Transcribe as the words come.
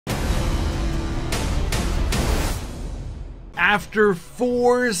After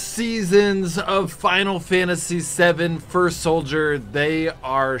 4 seasons of Final Fantasy VII First Soldier, they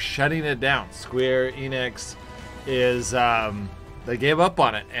are shutting it down. Square Enix is, they gave up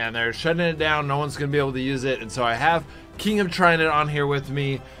on it, and they're shutting it down. No one's going to be able to use it, and so I have King of Trying It on here with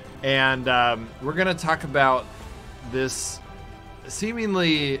me, and we're going to talk about this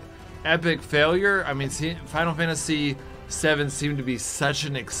seemingly epic failure. I mean, Final Fantasy VII seemed to be such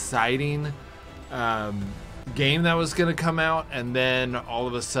an exciting game that was going to come out, and then all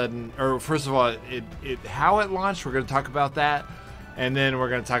of a sudden, or first of all, how it launched, we're going to talk about that, and then we're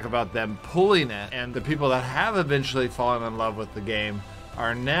going to talk about them pulling it, and the people that have eventually fallen in love with the game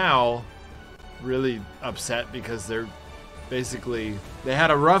are now really upset because they're basically, they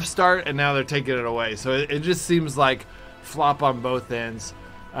had a rough start and now they're taking it away. So it just seems like flop on both ends.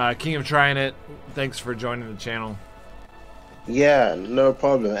 King of Trying It, thanks for joining the channel. Yeah, no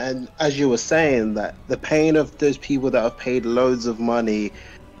problem. And as you were saying, that the pain of those people that have paid loads of money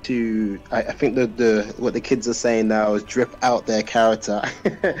to, I think the what the kids are saying now is drip out their character,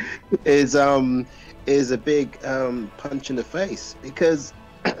 is a big punch in the face, because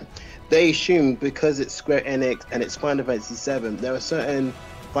they assume because it's Square Enix and it's Final Fantasy VII, there are certain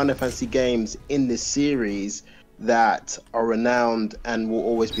Final Fantasy games in this series that are renowned and will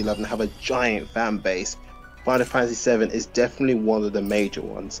always be loved and have a giant fan base. Final Fantasy VII is definitely one of the major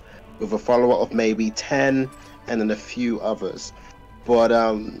ones, with a follow-up of maybe 10 and then a few others. But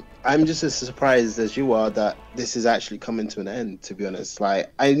I'm just as surprised as you are that this is actually coming to an end, to be honest.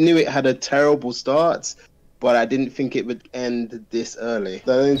 Like, I knew it had a terrible start, but I didn't think it would end this early.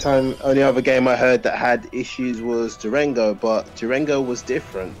 The only other game I heard that had issues was Durango, but Durango was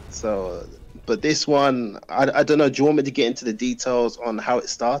different. So, but this one, I don't know. Do you want me to get into the details on how it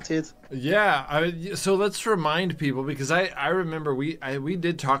started? Yeah, so let's remind people, because I remember we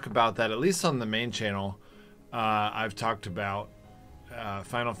did talk about that, at least on the main channel. I've talked about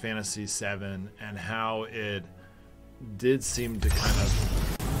Final Fantasy VII and how it did seem to kind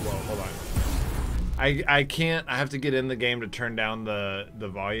of, well, hold on. I have to get in the game to turn down the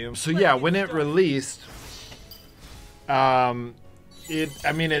volume. So yeah, when it released, I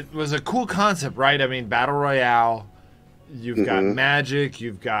mean, it was a cool concept, right? I mean, Battle Royale, you've got magic,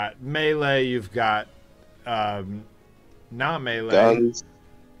 you've got melee, you've got not melee.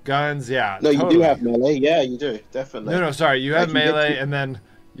 Guns, yeah. No, totally. you do have melee. Yeah, you do, definitely. No, sorry. You have melee, and then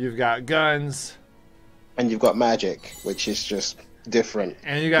you've got guns. And you've got magic, which is just different.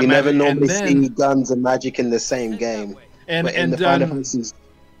 And you got never normally see guns and magic in the same game. And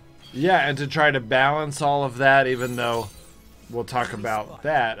yeah, and to try to balance all of that, even though we'll talk about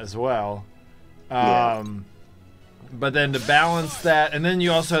that as well. Yeah. But then to balance that, and then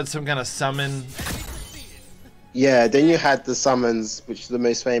you also had some kind of summon. Yeah, then you had the summons, which are the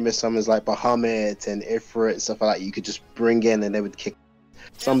most famous summons like Bahamut and Ifrit, stuff like that. You could just bring in and they would kick.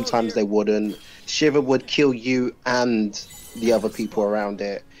 Sometimes they wouldn't. Shiva would kill you and the other people around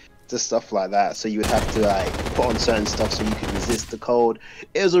it. Just stuff like that. So you would have to like put on certain stuff so you could resist the cold.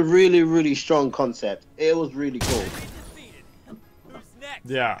 It was a really, really strong concept. It was really cool.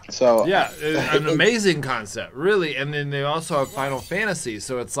 Yeah. So yeah, an amazing concept, really. And then they also have Final Fantasy,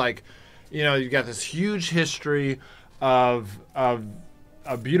 so it's like, you know, you've got this huge history of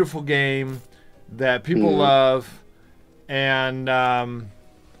a beautiful game that people love, and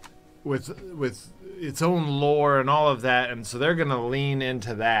with its own lore and all of that, and so they're gonna lean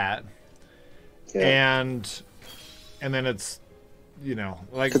into that, and then it's, you know,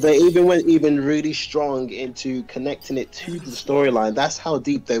 like, because they even went really strong into connecting it to the storyline. That's how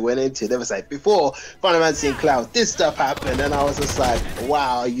deep they went into it. They was like, before Final Fantasy and Cloud, this stuff happened, and I was just like,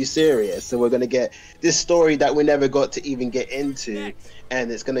 wow, are you serious? So we're gonna get this story that we never got to even get into,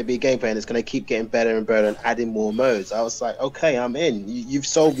 and it's gonna be gameplay, and it's gonna keep getting better and better and adding more modes. I was like, okay, I'm in. You've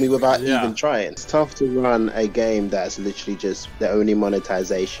sold me without even trying. It's tough to run a game that's literally just the only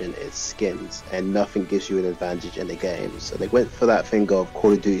monetization is skins, and nothing gives you an advantage in the game. So they went for that thing of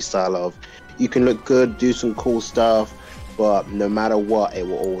Call of Duty style of, you can look good, do some cool stuff, but no matter what, it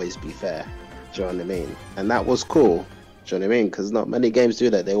will always be fair. Do you know what I mean? And that was cool. Do you know what I mean? Because not many games do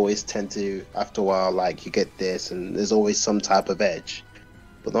that. They always tend to, after a while, like, you get this and there's always some type of edge,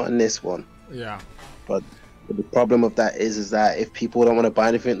 but not in this one. Yeah. But the problem of that is that if people don't want to buy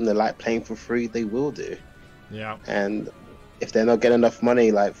anything and they like playing for free, they will do. Yeah. And if they're not getting enough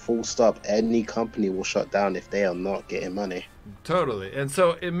money, like, full stop, any company will shut down if they are not getting money. Totally. And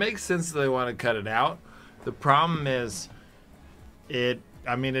so it makes sense that they want to cut it out. The problem is,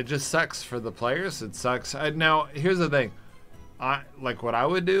 I mean, it just sucks for the players. It sucks. Now, here's the thing. Like, what I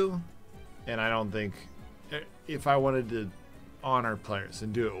would do, and I don't think, if I wanted to honor players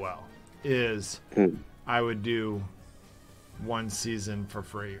and do it well, is I would do one season for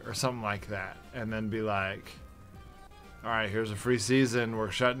free or something like that, and then be like, all right, here's a free season.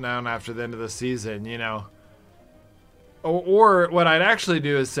 We're shutting down after the end of the season, you know. Or what I'd actually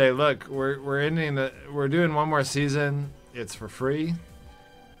do is say, look, we're doing one more season. It's for free.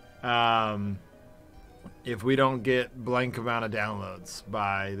 If we don't get blank amount of downloads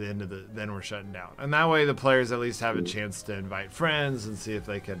by the end of then we're shutting down. And that way the players at least have a chance to invite friends and see if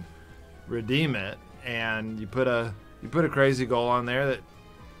they can redeem it. And you put a crazy goal on there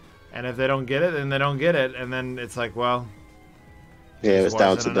and if they don't get it, then they don't get it. And then it's like, well, yeah, it's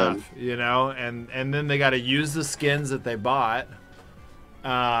down to them, you know, and then they got to use the skins that they bought.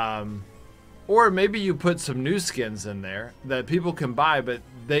 Or maybe you put some new skins in there that people can buy, but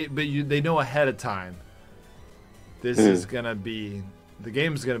they know ahead of time this is gonna be, the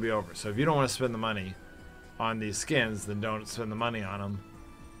game's gonna be over. So if you don't want to spend the money on these skins, then don't spend the money on them.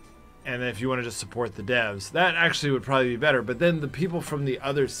 And if you want to just support the devs, that actually would probably be better. But then the people from the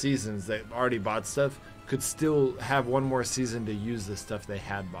other seasons that already bought stuff could still have one more season to use the stuff they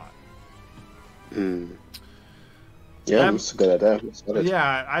had bought. Yeah, that's a good idea.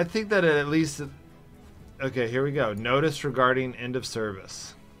 Yeah, I think that at least... Okay, here we go. Notice regarding end of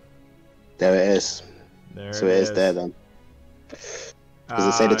service. There it is. So it is there then. Does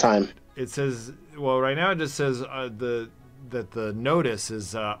it say the time? It says, well, right now it just says that the notice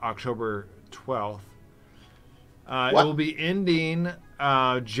is October 12th. It will be ending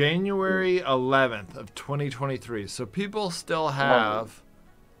January 11th of 2023. So people still have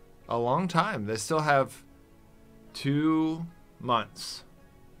a long time. They still have 2 months.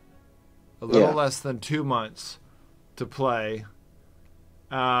 A little less than 2 months to play.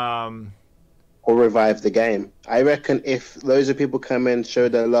 Or revive the game. I reckon if loads of people come in, show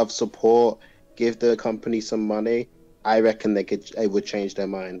their love, support, give the company some money, I reckon they would change their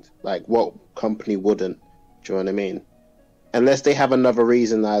mind. Like, what company wouldn't? Do you know what I mean? Unless they have another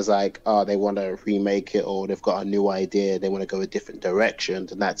reason as like, oh, they want to remake it, or they've got a new idea, they want to go a different direction,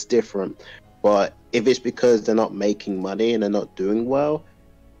 then that's different. But if it's because they're not making money and they're not doing well,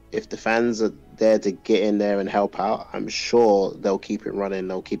 if the fans are there to get in there and help out, I'm sure they'll keep it running,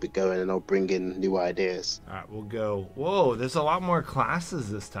 they'll keep it going, and they'll bring in new ideas. All right, we'll go. Whoa, there's a lot more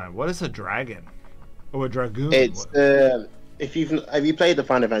classes this time. What is a dragon? Oh, a dragoon. It's have you played the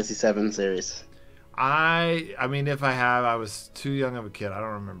Final Fantasy VII series? I mean, if I have, I was too young of a kid. I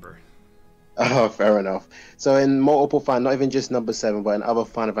don't remember. Oh, fair enough. So in multiple not even just number 7, but in other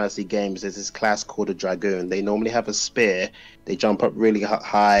Final Fantasy games, there's this class called a dragoon. They normally have a spear. They jump up really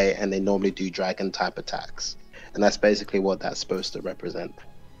high, and they normally do dragon type attacks. And that's basically what that's supposed to represent.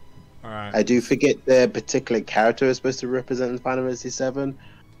 All right. I do forget the particular character is supposed to represent in Final Fantasy VII.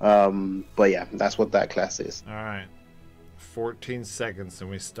 But yeah, that's what that class is. All right. 14 seconds and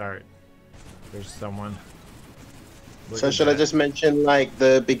we start. There's someone. So should I just mention like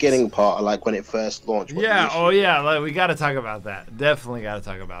the beginning part, like when it first launched? Yeah. Oh yeah. Like, we got to talk about that. Definitely got to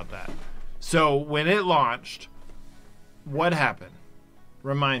talk about that. So when it launched, what happened?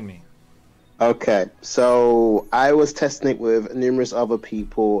 Remind me. Okay, so I was testing it with numerous other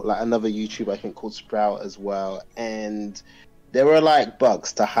people, like another YouTuber I think called Sprout as well, and there were like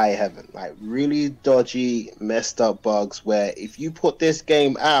bugs to high heaven, like really dodgy, messed up bugs where if you put this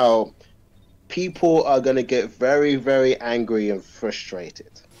game out, people are going to get very, very angry and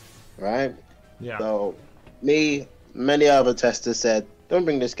frustrated, right? Yeah. So many other testers said, don't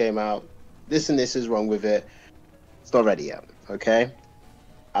bring this game out. This and this is wrong with it. It's not ready yet, okay?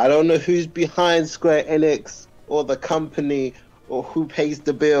 I don't know who's behind Square Enix or the company or who pays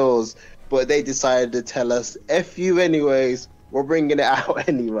the bills, but they decided to tell us, F you anyways, we're bringing it out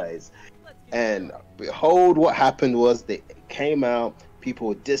anyways. And behold, what happened was they came out, people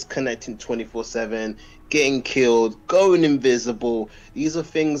were disconnecting 24/7, getting killed, going invisible. These are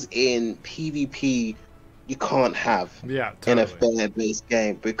things in PvP you can't have in a fair-based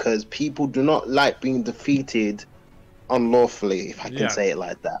game because people do not like being defeated unlawfully, if I can say it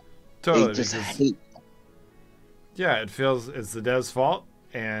like that. Totally. They just hate that. Yeah, it feels it's the devs' fault,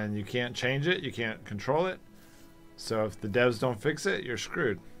 and you can't change it, you can't control it. So if the devs don't fix it, you're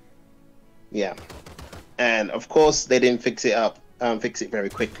screwed. Yeah, and of course they didn't fix it very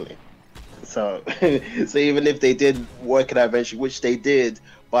quickly. So, so even if they did work it out eventually, which they did,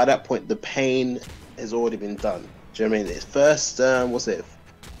 by that point the pain has already been done. Do you know what I mean? It's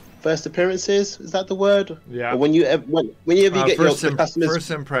first appearances, is that the word? Yeah. Or when you get your customers.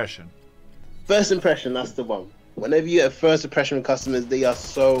 First impression. First impression, that's the one. Whenever you have first impression with customers, they are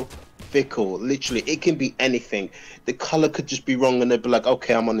so fickle. Literally, it can be anything. The color could just be wrong, and they'd be like,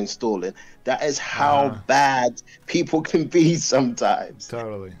 "Okay, I'm uninstalling." That is how bad people can be sometimes.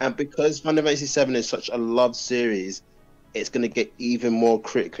 Totally. And because Final Fantasy VII is such a loved series, it's going to get even more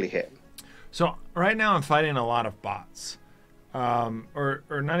critically hit. So right now I'm fighting a lot of bots, or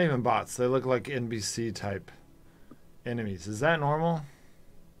not even bots. They look like NBC type enemies. Is that normal?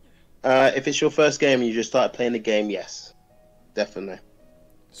 If it's your first game and you just start playing the game, yes, definitely.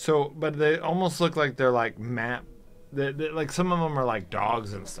 So, but they almost look like they're like map. Like some of them are like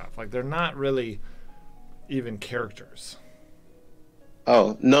dogs and stuff. Like they're not really even characters.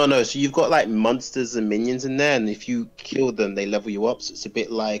 Oh, no. So you've got like monsters and minions in there, and if you kill them, they level you up. So it's a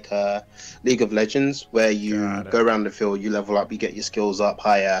bit like League of Legends, where you go around the field, you level up, you get your skills up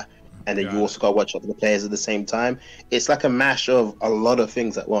higher, and then you also got to watch out for the players at the same time. It's like a mash of a lot of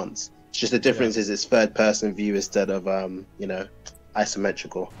things at once. It's just the difference is it's third person view instead of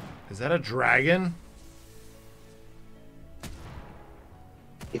isometrical. Is that a dragon?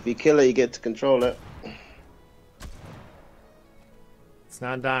 If you kill it, you get to control it. It's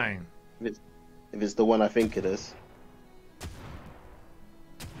not dying. If it's the one I think it is.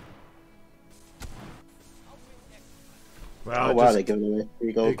 Well, oh wow, they're giving away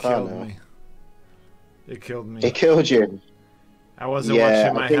free gold car now. It killed me. It killed you. I wasn't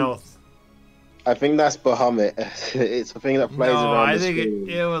watching my health. I think that's Bahamut. It's a thing that flies around the screen. I think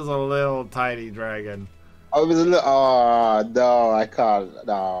it was a little tiny dragon. Oh, it was a little. Oh no, I can't.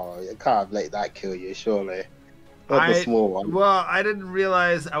 No, I can't let that kill you. Surely. Not the small one. Well, I didn't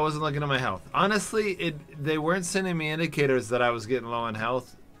realize I wasn't looking at my health. Honestly, they weren't sending me indicators that I was getting low on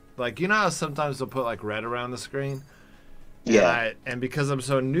health. Like, you know how sometimes they'll put like red around the screen? Yeah. And because I'm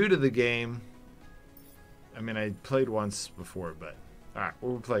so new to the game, I mean, I played once before, but all right,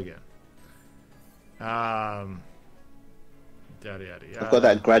 we'll play again. Yada yada yada. I've got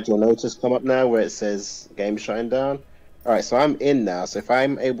that gradual notice come up now where it says game shutting down. All right, so I'm in now. So if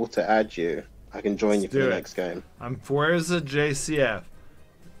I'm able to add you, I can join you for the next game. Where's the JCF?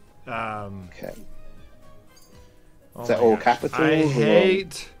 Okay. Oh Is that all capitals? I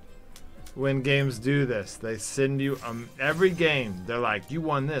hate when games do this. They send you every game. They're like, you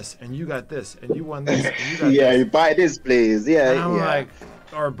won this, and you got this, and you won this, and you got yeah, this. buy this, please. Yeah, and I'm like,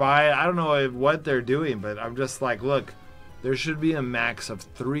 or buy it. I don't know what they're doing, but I'm just like, look, there should be a max of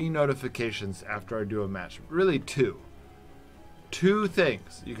 3 notifications after I do a match. Really 2. 2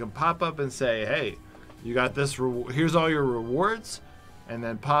 things. You can pop up and say, hey, you got this, here's all your rewards, and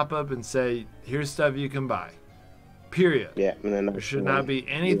then pop up and say, here's stuff you can buy. Period. Yeah, and then there should not be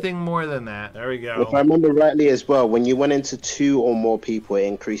anything more than that. There we go. If I remember rightly as well, when you went into 2 or more people, it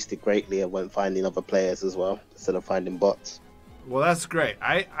increased it greatly and went finding other players as well, instead of finding bots. Well, that's great.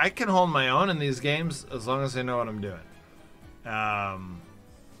 I can hold my own in these games as long as I know what I'm doing.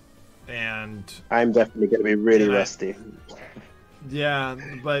 And I'm definitely going to be really rusty. Yeah,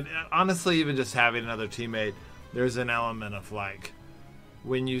 but honestly, even just having another teammate, there's an element of like,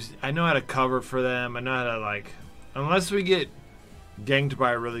 I know how to cover for them. I know how to like, unless we get ganked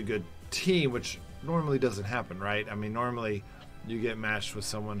by a really good team, which normally doesn't happen, right? I mean, normally you get matched with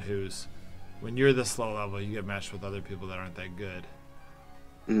someone who's, when you're this low level, you get matched with other people that aren't that good.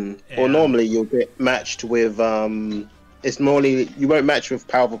 Or normally you'll get matched with, it's normally, you won't match with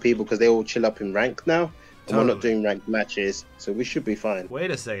powerful people because they all chill up in rank now. And we're not doing ranked matches, so we should be fine. Wait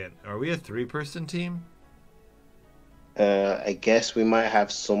a second. Are we a 3-person team? I guess we might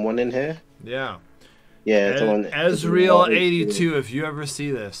have someone in here. Yeah. Yeah. Ezreal82, if you ever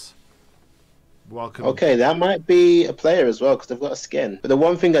see this, welcome. Okay, that might be a player as well, because they've got a skin. But the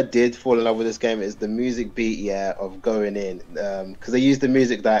one thing I did fall in love with this game is the music beat, of going in. Because they use the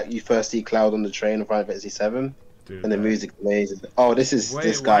music that you first see Cloud on the train of Final Fantasy VII. Dude, and the music plays. Oh, this is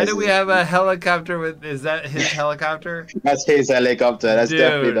this guy. Why do we have a helicopter with? Is that his helicopter? That's his helicopter. That's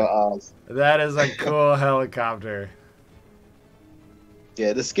definitely not ours. That is a cool helicopter.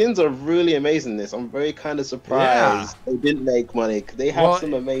 Yeah, the skins are really amazing. I'm very kind of surprised they didn't make money. They have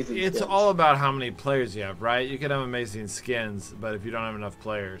some amazing. It's skins. all about how many players you have, right? You can have amazing skins, but if you don't have enough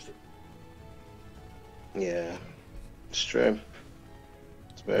players, yeah, it's true.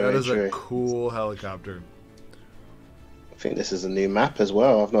 It's very that is true. a cool helicopter. I think this is a new map as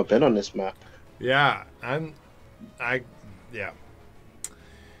well. I've not been on this map. Yeah, I'm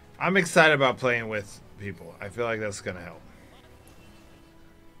excited about playing with people. I feel like that's gonna help.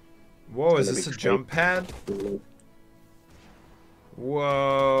 Whoa, is this a jump pad?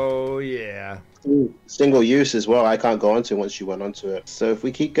 Whoa, yeah. Single use as well. I can't go onto once you went onto it. So if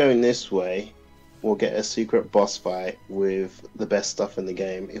we keep going this way, we'll get a secret boss fight with the best stuff in the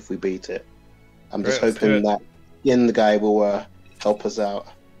game if we beat it. I'm just hoping that the guy will help us out,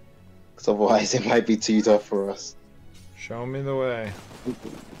 because otherwise it might be too tough for us. Show me the way.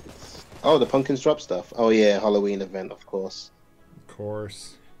 Oh, the pumpkins drop stuff. Oh yeah, Halloween event, of course. Of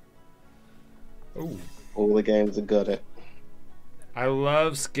course. Ooh. All the games have got it. I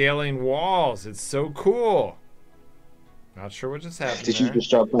love scaling walls. It's so cool. Not sure what just happened Did there. you just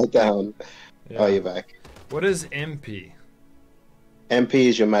drop back down? Yeah. Oh, you're back. What is MP? MP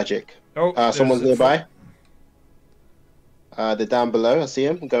is your magic. Oh, Someone's nearby. They're down below. I see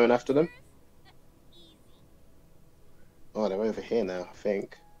them. I'm going after them. Oh, they're over here now, I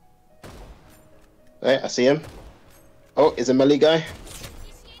think. Hey, I see him. Oh, is a melee guy?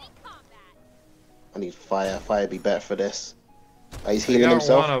 I need fire. Fire would be better for this. He's healing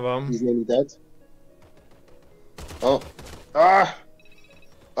himself. One of them. He's nearly dead. Oh. Ah!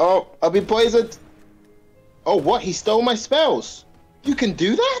 Oh, I'll be poisoned. Oh, what? He stole my spells. You can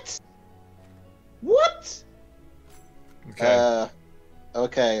do that? What? Okay.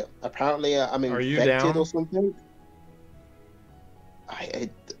 Okay. Apparently, I'm infected or something.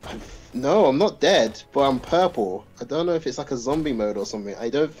 No, I'm not dead, but I'm purple. I don't know if it's like a zombie mode or something. I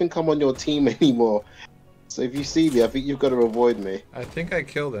don't think I'm on your team anymore. So if you see me, I think you've got to avoid me. I think I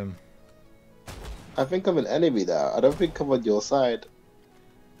killed him. I think I'm an enemy now. I don't think I'm on your side.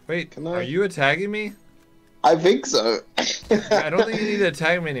 Wait, are you attacking me? I think so. I don't think you need to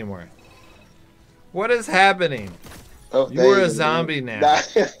attack me anymore. What is happening? Oh, you're a zombie now. Now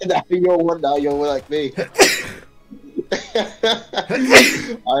you're one like me.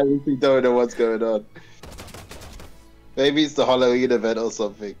 I honestly don't know what's going on. Maybe it's the Halloween event or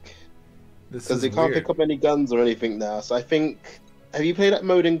something. Because you can't pick up any guns or anything now. So I think... Have you played that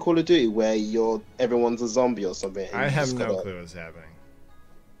mode in Call of Duty where everyone's a zombie or something? I have no clue what's happening.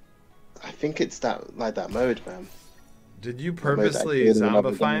 I think it's that mode, man. Did you purposely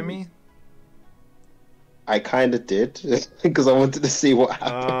zombify me? I kind of did. Because I wanted to see what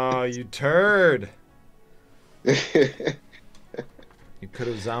happened. Oh, you turd. You could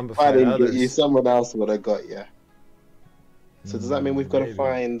have zombified if I didn't others. get you, someone else would have got you. So does that mean we've got to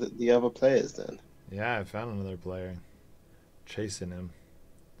find the other players then? Yeah, I found another player. Chasing him.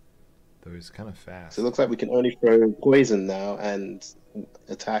 Though he's kind of fast. So it looks like we can only throw poison now and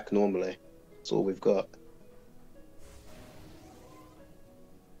attack normally. That's all we've got.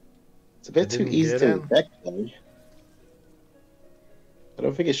 It's a bit too easy to infect though. I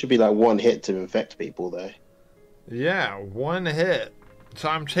don't think it should be like one hit to infect people though. Yeah, one hit. So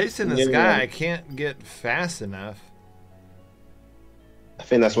I'm chasing this guy. I can't get fast enough. I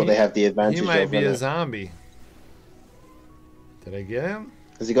think that's what they have the advantage of. He might be a zombie. Did I get him?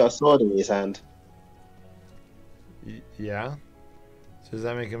 Has he got a sword in his hand? Yeah. So does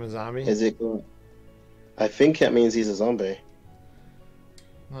that make him a zombie? Is it good? I think that means he's a zombie.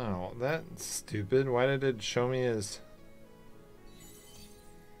 No, that's stupid. Why did it show me his...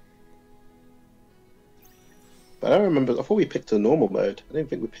 But I don't remember. I thought we picked a normal mode. I didn't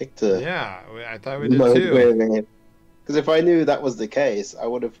think we picked a... Yeah, I thought we did too. Because if I knew that was the case, I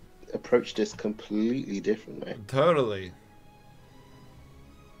would have approached this completely differently. Totally.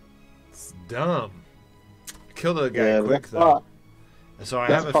 It's dumb. Kill the guy quick though. So I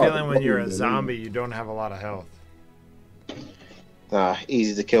have a feeling when you're a zombie, you don't have a lot of health.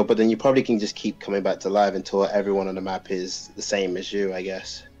 Easy to kill, but then you probably can just keep coming back to life until everyone on the map is the same as you, I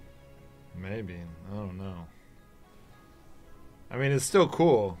guess. Maybe. I don't know. I mean, it's still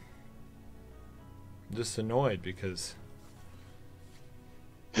cool. I'm just annoyed because...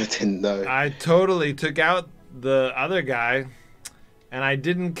 I didn't know. I totally took out the other guy, and I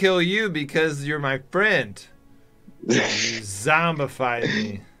didn't kill you because you're my friend. You zombified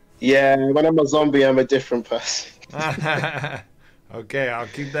me. Yeah, when I'm a zombie, I'm a different person. Okay, I'll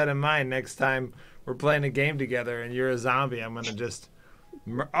keep that in mind next time we're playing a game together and you're a zombie. I'm going to just...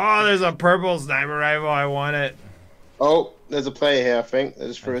 Oh, there's a purple sniper rifle. I want it. Oh, there's a player here, I think.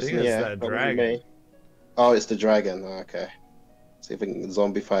 There's first in the air. That dragon. Oh, it's the dragon. Oh, okay. See if we can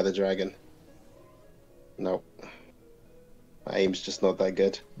zombify the dragon. Nope. My aim's just not that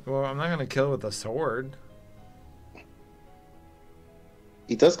good. Well, I'm not going to kill it with a sword.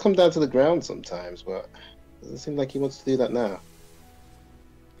 He does come down to the ground sometimes, but it doesn't seem like he wants to do that now.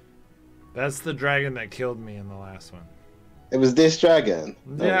 That's the dragon that killed me in the last one. It was this dragon?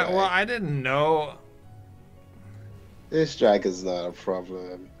 No way. Well, I didn't know. This dragon's not a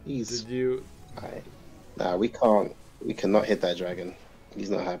problem. He's... Did you... Nah, we can't. We cannot hit that dragon. He's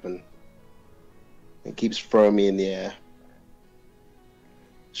not happening. It keeps throwing me in the air.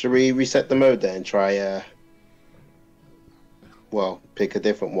 Should we reset the mode then and try, well, pick a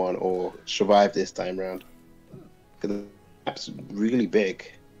different one or survive this time round? Because the map's really big.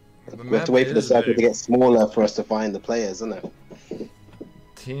 We have to wait for the circle to get smaller for us to find the players, isn't it?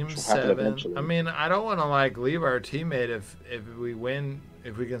 Team 7. I mean, I don't want to like leave our teammate if we win,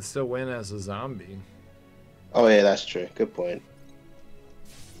 if we can still win as a zombie. Oh yeah, that's true. Good point.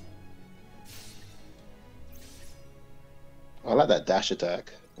 I like that dash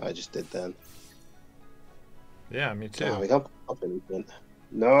attack I just did then. Yeah, me too. Oh, we can't put up anything.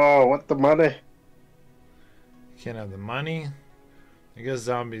 No, I want the money. Can't have the money. I guess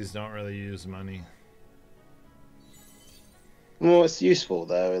zombies don't really use money. Well, it's useful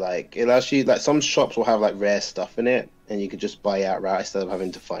though. Like it actually, like some shops will have like rare stuff in it, and you could just buy outright instead of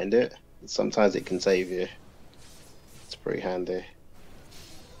having to find it. Sometimes it can save you. It's pretty handy.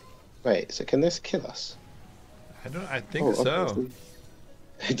 Wait, so can this kill us? I think so. Okay.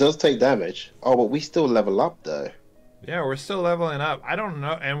 It does take damage. Oh, but we still level up though. Yeah, we're still leveling up. I don't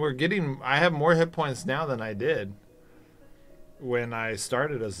know, and we're getting. I have more hit points now than I did when I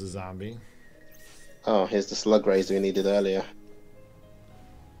started as a zombie. Oh, here's the slug raise we needed earlier.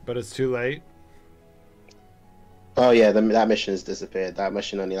 But it's too late. Oh yeah, that mission has disappeared. That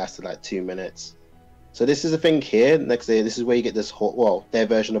mission only lasted like 2 minutes. So this is the thing here. Next day, this is where you get this horse. Well, their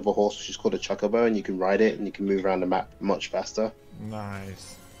version of a horse, which is called a chocobo, and you can ride it and you can move around the map much faster.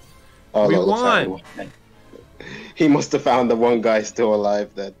 Nice. Oh, We look, looks like won. he must have found the one guy still alive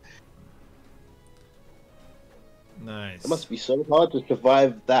then. Nice. It must be so hard to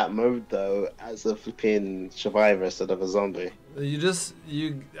survive that mode though, as a flipping survivor instead of a zombie.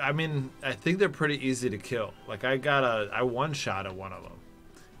 I mean, I think they're pretty easy to kill. Like I one-shot at one of them.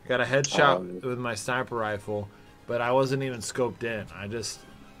 I got a headshot with my sniper rifle, but I wasn't even scoped in. I just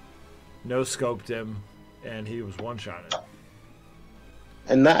no-scoped him, and he was one-shotted.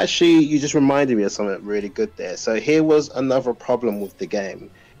 And that actually, you just reminded me of something really good there. So here was another problem with the game.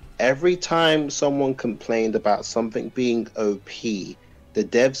 Every time someone complained about something being OP, the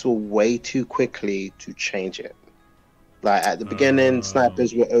devs were way too quickly to change it. Like at the beginning,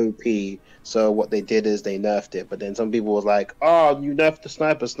 snipers were OP, so what they did is they nerfed it. But then some people was like, "Oh, you nerfed the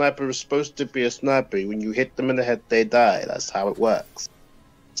sniper. Sniper is supposed to be a sniper. When you hit them in the head, they die. That's how it works."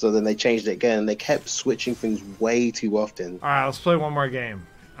 So then they changed it again, and they kept switching things way too often. All right, let's play one more game.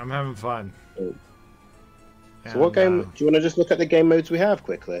 I'm having fun. So what game? Do you want to just look at the game modes we have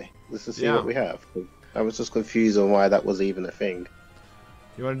quickly? Let's just see what we have. I was just confused on why that was even a thing.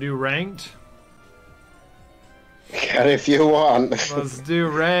 You want to do ranked? Can if you want. Let's do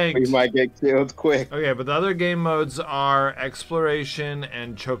ranked. We might get killed quick. Okay, but the other game modes are exploration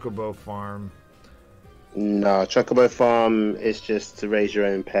and chocobo farm. No, chocobo farm is just to raise your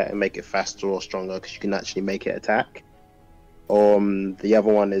own pet and make it faster or stronger because you can actually make it attack. The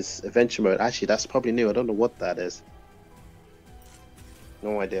other one is adventure mode. Actually, that's probably new. I don't know what that is.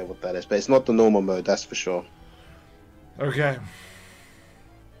 No idea what that is, but it's not the normal mode, that's for sure. Okay.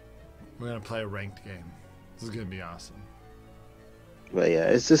 We're gonna play a ranked game. This is gonna be awesome. But yeah,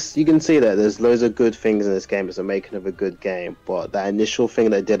 it's just, you can see that there's loads of good things in this game. It's a making of a good game, but that initial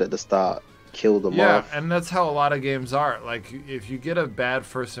thing they did at the start killed them off. Yeah, and that's how a lot of games are. Like, if you get a bad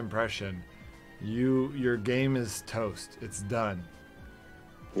first impression, your game is toast. It's done.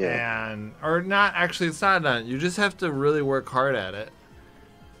 Yeah. Or not, actually, it's not done. You just have to really work hard at it.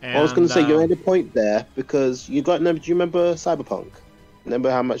 And, I was going to say, you made a point there, because do you remember Cyberpunk?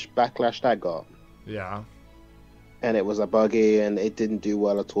 Remember how much backlash that got? Yeah. And it was a buggy, and it didn't do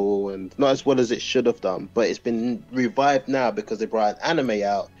well at all, and not as well as it should have done. But it's been revived now because they brought an anime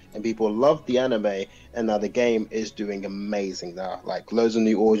out, and people loved the anime, and now the game is doing amazing now. Like, loads of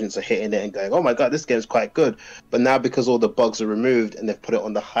new audience are hitting it and going, oh my god, this game's quite good. But now because all the bugs are removed, and they've put it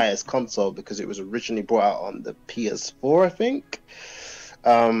on the highest console, because it was originally brought out on the PS4, I think.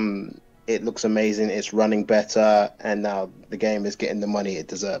 It looks amazing, it's running better, and now the game is getting the money it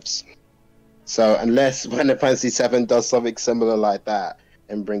deserves. So unless Final Fantasy VII does something similar like that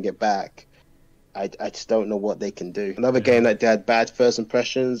and bring it back, I just don't know what they can do. Another game that had bad first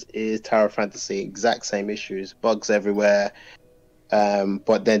impressions is Tower Fantasy. Exact same issues, bugs everywhere.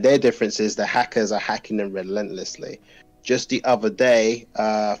 But then their difference is the hackers are hacking them relentlessly. Just the other day,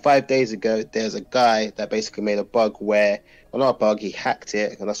 5 days ago, there's a guy that basically made a bug where, well, not a bug, he hacked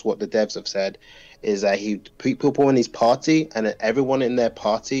it, and that's what the devs have said, is that he put people in his party, and then everyone in their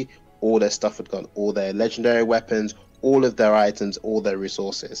party, all their stuff had gone, all their legendary weapons, all of their items, all their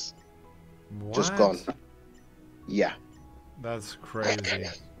resources. What? Just gone. Yeah. That's crazy.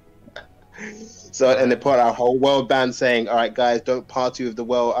 So, and they put out a whole world ban saying, all right, guys, don't party with the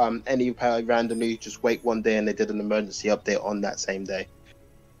world anybody randomly, just wait one day, and they did an emergency update on that same day.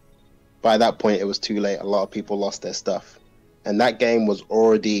 By that point, it was too late. A lot of people lost their stuff. And that game was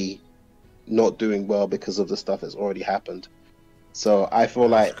already not doing well because of the stuff that's already happened. So I feel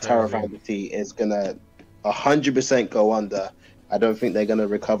like Tower Fantasy is going to 100% go under. I don't think they're going to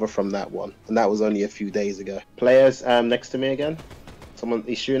recover from that one. And that was only a few days ago. Players next to me again. Someone,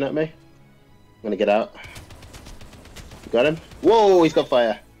 he's shooting at me. I'm going to get out. You got him? Whoa, he's got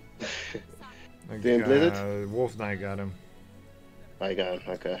fire. Doing Blizzard? Wolf Knight got him. I go.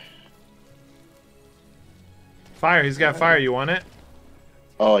 Okay. Fire. He's got fire. You want it?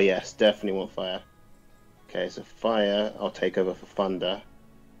 Oh yes, definitely want fire. Okay, so fire. I'll take over for thunder.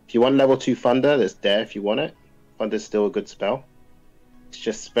 If you want level 2 thunder, that's there. If you want it, thunder's still a good spell. It's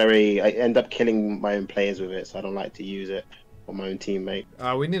just very. I end up killing my own players with it, so I don't like to use it on my own teammate.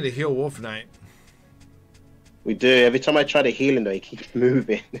 We need to heal Wolf Knight. We do. Every time I try to heal him, though, he keeps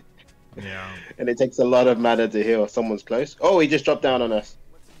moving. Yeah. And it takes a lot of mana to heal if someone's close. Oh, he just dropped down on us.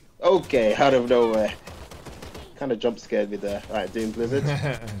 Okay, out of nowhere. Kind of jump scared me there. Alright, Doom Blizzard.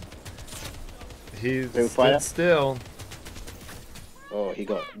 He's stood still. Oh, he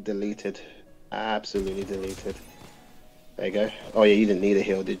got deleted. Absolutely deleted. There you go. Oh yeah, you didn't need a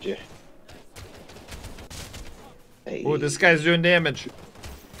heal, did you? Hey. Oh, this guy's doing damage.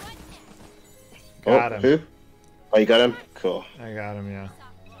 Got him. Who? Oh, you got him? Cool. I got him, yeah.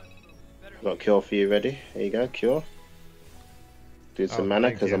 Got cure for you ready. There you go, cure. Do some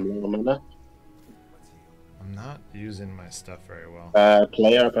mana because I'm low on mana. I'm not using my stuff very well.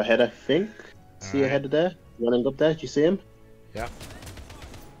 Player up ahead, I think. See right. ahead of there? Running up there. Do you see him? Yeah.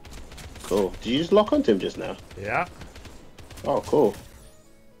 Cool. Did you just lock onto him just now? Yeah. Oh, cool.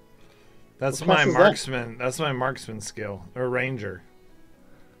 That's my marksman. That's my marksman skill. Or ranger.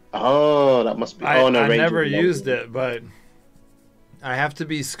 Oh, that must be. I Ranger never used it, but I have to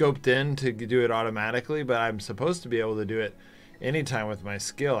be scoped in to do it automatically, but I'm supposed to be able to do it anytime with my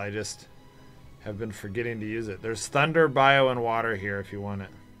skill. I just have been forgetting to use it. There's thunder, bio, and water here if you want it.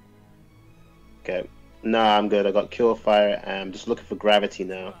 Okay. No, I'm good. I got cure fire. I'm just looking for gravity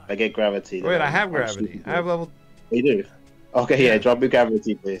now. I get gravity. Wait, I have gravity. I have level. You do? Okay, yeah. Drop me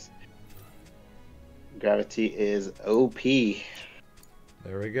gravity, please. Gravity is OP.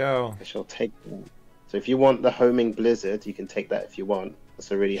 There we go. I shall take that. So if you want the homing blizzard, you can take that if you want.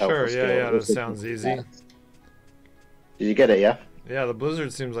 That's a really helpful skill. Sure, yeah, that sounds easy. Did you get it, yeah? Yeah, the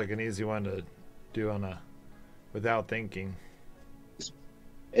blizzard seems like an easy one to do without thinking.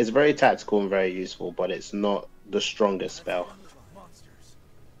 It's very tactical and very useful, but it's not the strongest spell.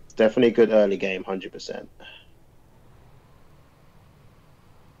 It's definitely a good early game, 100%.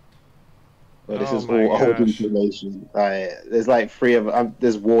 But this is all old information. There's like 3 of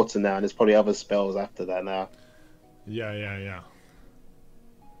there's water now, and there's probably other spells after that now. Yeah.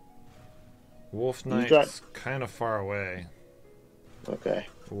 Wolf Knight's kind of far away. Okay.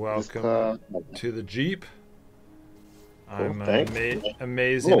 Welcome to the Jeep. Cool, I'm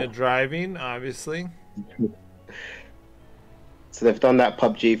amazing at driving, obviously. So they've done that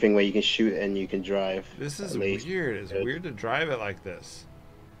PUBG thing where you can shoot and you can drive. This is weird. It's weird to drive it like this.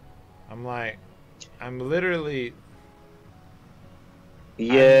 I'm literally.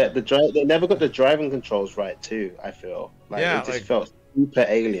 Yeah, they never got the driving controls right too. I feel like it just felt super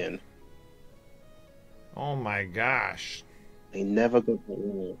alien. Oh my gosh! They never got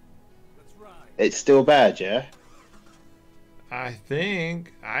the. It's still bad, yeah. I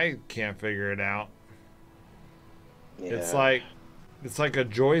think I can't figure it out. Yeah. It's like a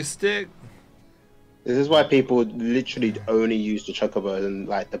joystick. This is why people literally only use the chocobos, and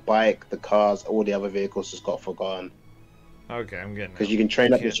like the bike, the cars, all the other vehicles just got forgotten. Okay, I'm getting it. Because you can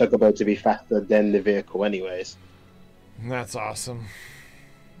train up the chocobo to be faster than the vehicle anyways. That's awesome.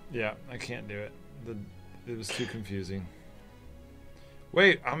 Yeah, I can't do it. It was too confusing.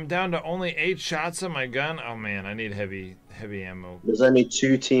 Wait, I'm down to only 8 shots on my gun? Oh man, I need heavy ammo. There's only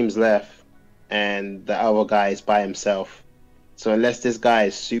 2 teams left, and the other guy is by himself. So unless this guy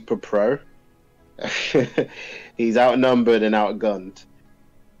is super pro, he's outnumbered and outgunned.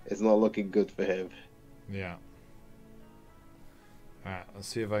 It's not looking good for him. Yeah. Alright, let's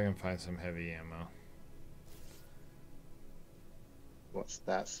see if I can find some heavy ammo. What's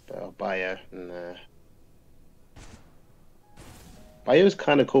that spell? Bio? Nah. Bio is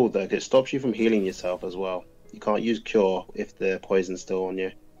kind of cool though, because it stops you from healing yourself as well. You can't use cure if the poison's still on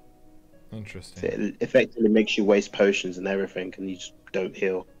you. Interesting. So it effectively makes you waste potions and everything, and you just don't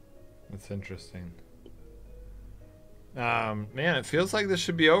heal. That's interesting. Man, it feels like this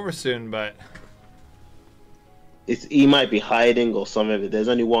should be over soon, but He might be hiding or something, but there's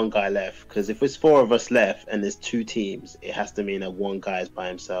only 1 guy left. Because if it's 4 of us left and there's 2 teams, it has to mean that 1 guy is by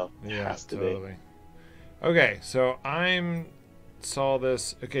himself. It has to be. Okay, so saw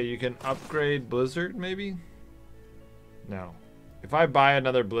this. Okay, you can upgrade Blizzard, maybe? No. If I buy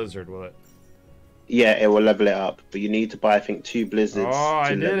another Blizzard, will it? Yeah, it will level it up. But you need to buy, I think, 2 Blizzards. Oh,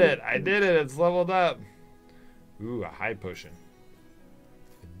 I did it. I did it. It's leveled up. Ooh, a high potion.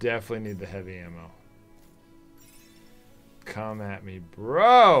 I definitely need the heavy ammo. Come at me,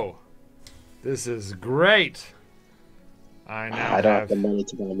 bro. This is great. I don't have the money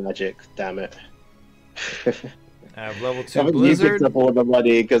to buy magic. Damn it. I have level I 2 think you picked Blizzard. up all the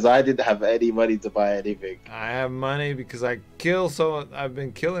money because I didn't have any money to buy anything. I have money because I've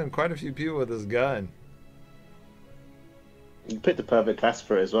been killing quite a few people with this gun. You picked the perfect class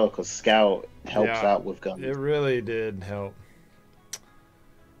for it as well because Scout helps Yeah, out with guns. it really did help.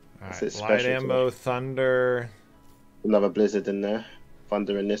 It's Alright, light special ammo, thunder. Another Blizzard in there.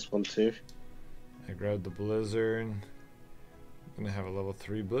 Thunder in this one too. I grabbed the Blizzard. I'm gonna have a level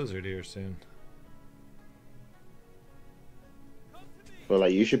 3 Blizzard here soon. Well,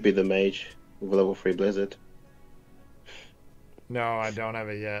 like you should be the mage with a level 3 Blizzard. No, I don't have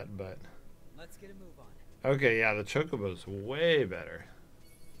it yet, but Let's get a move on. okay, yeah, the Chocobo's way better.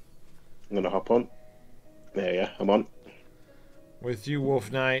 I'm gonna hop on. There you go, I'm on. With you,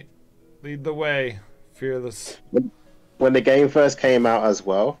 Wolf Knight. Lead the way, fearless. When the game first came out as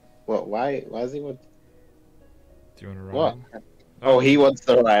well, what? Why is he want? Do you want to run? What? Oh, he wants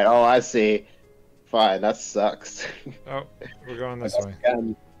to ride. Oh, I see. Fine, that sucks. Oh, we're going this way.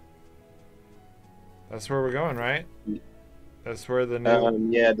 That's where we're going, right? That's where the new...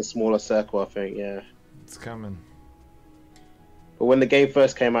 Yeah, the smaller circle, I think. Yeah. It's coming. But when the game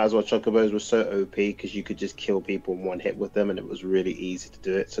first came out as well, Chocobos were so OP because you could just kill people in one hit with them, and it was really easy to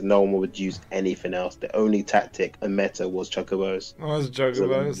do it. So no one would use anything else. The only tactic and meta was Chocobos. Oh, it's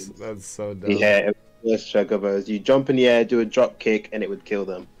Chocobos? That's so dumb. Yeah, it was Chocobos. You jump in the air, do a drop kick, and it would kill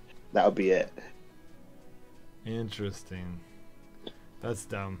them. That would be it. Interesting. That's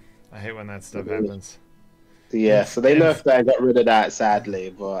dumb. I hate when that stuff happens. Yeah, so they nerfed that and got rid of that, sadly,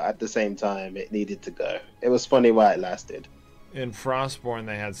 but at the same time, it needed to go. It was funny while it lasted. In Frostborn,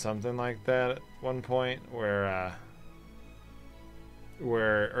 they had something like that at one point where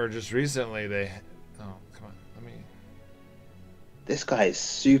or just recently they... Oh, come on, let me... This guy is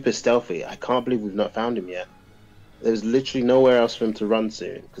super stealthy. I can't believe we've not found him yet. There's literally nowhere else for him to run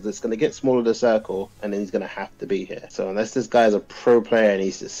soon, because it's going to get smaller the circle, and then he's going to have to be here. So unless this guy is a pro player and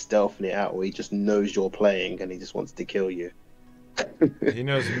he's just stealthing it out, or he just knows you're playing and he just wants to kill you. He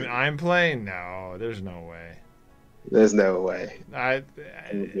knows I'm playing? No, there's no way. There's no way. I,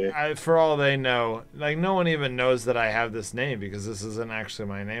 for all they know, like no one even knows that I have this name because this isn't actually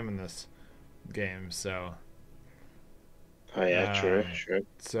my name in this game. So. Oh yeah, true.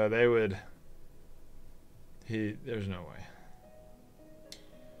 So they would. There's no way.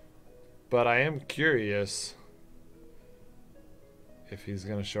 But I am curious if he's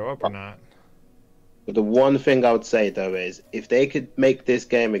gonna show up or not. But the one thing I would say though is, if they could make this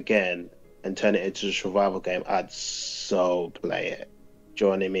game again and turn it into a survival game, I'd so play it. Do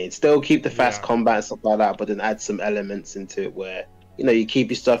you know what I mean? Still keep the fast combat and stuff like that, but then add some elements into it where, you know, you keep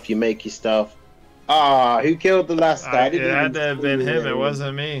your stuff, you make your stuff. Ah, who killed the last guy? It had to have been him. It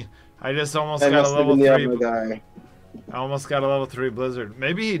wasn't me. I just almost It got a must have level been the 3. other guy. I almost got a level 3 Blizzard.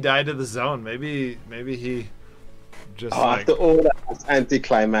 Maybe he died to the zone. Maybe he just like After all that, it's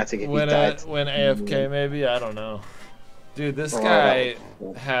anticlimactic if he died. when AFK. Maybe, I don't know. Dude, this guy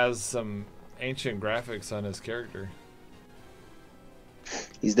has some ancient graphics on his character.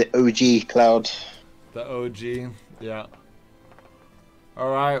 He's the OG Cloud. The OG, yeah.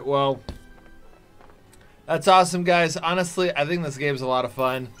 All right, well, that's awesome, guys. Honestly, I think this game's a lot of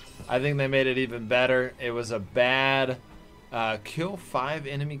fun. I think they made it even better. It was a bad kill 5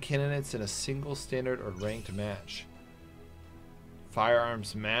 enemy candidates in a single standard or ranked match.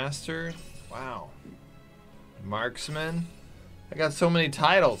 Firearms Master. Wow. Marksman. I got so many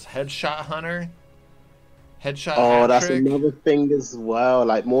titles. Headshot Hunter. Headshot Oh, that's Hat-trick. another thing as well.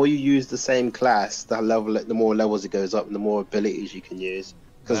 Like, more you use the same class, the more levels it goes up, and the more abilities you can use.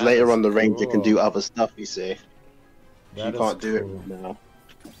 Because That later is on the ranger can do cool. other stuff. You see, That you can't is do it cool. right now.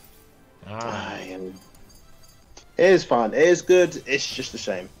 Ah. It is fun. It is good. It's just a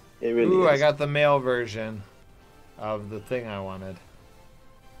shame. It really Ooh, is. I got the male version of the thing I wanted.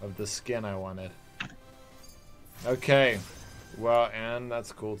 Of the skin I wanted. Okay. Well, and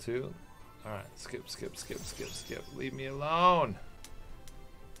that's cool too. Alright, skip. Leave me alone.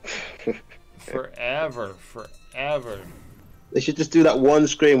 Forever. They should just do that one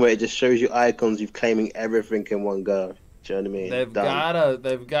screen where it just shows you icons, you've claiming everything in one go. Do you know what I mean?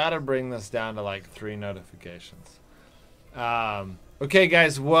 They've gotta bring this down to like 3 notifications. Okay,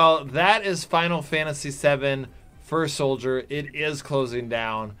 guys. Well, that is Final Fantasy VII First Soldier. It is closing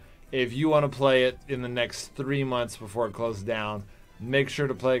down. If you want to play it in the next 3 months before it closes down, make sure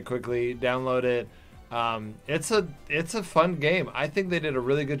to play it quickly. Download it. It's a fun game. I think they did a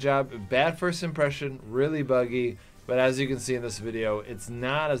really good job. Bad first impression, really buggy, but as you can see in this video, it's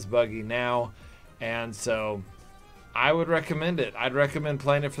not as buggy now, and so I would recommend it. I'd recommend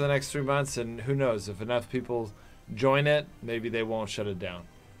playing it for the next 3 months, and who knows, if enough people join it, maybe they won't shut it down.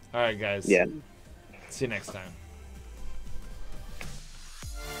 All right, guys. Yeah. See you next time.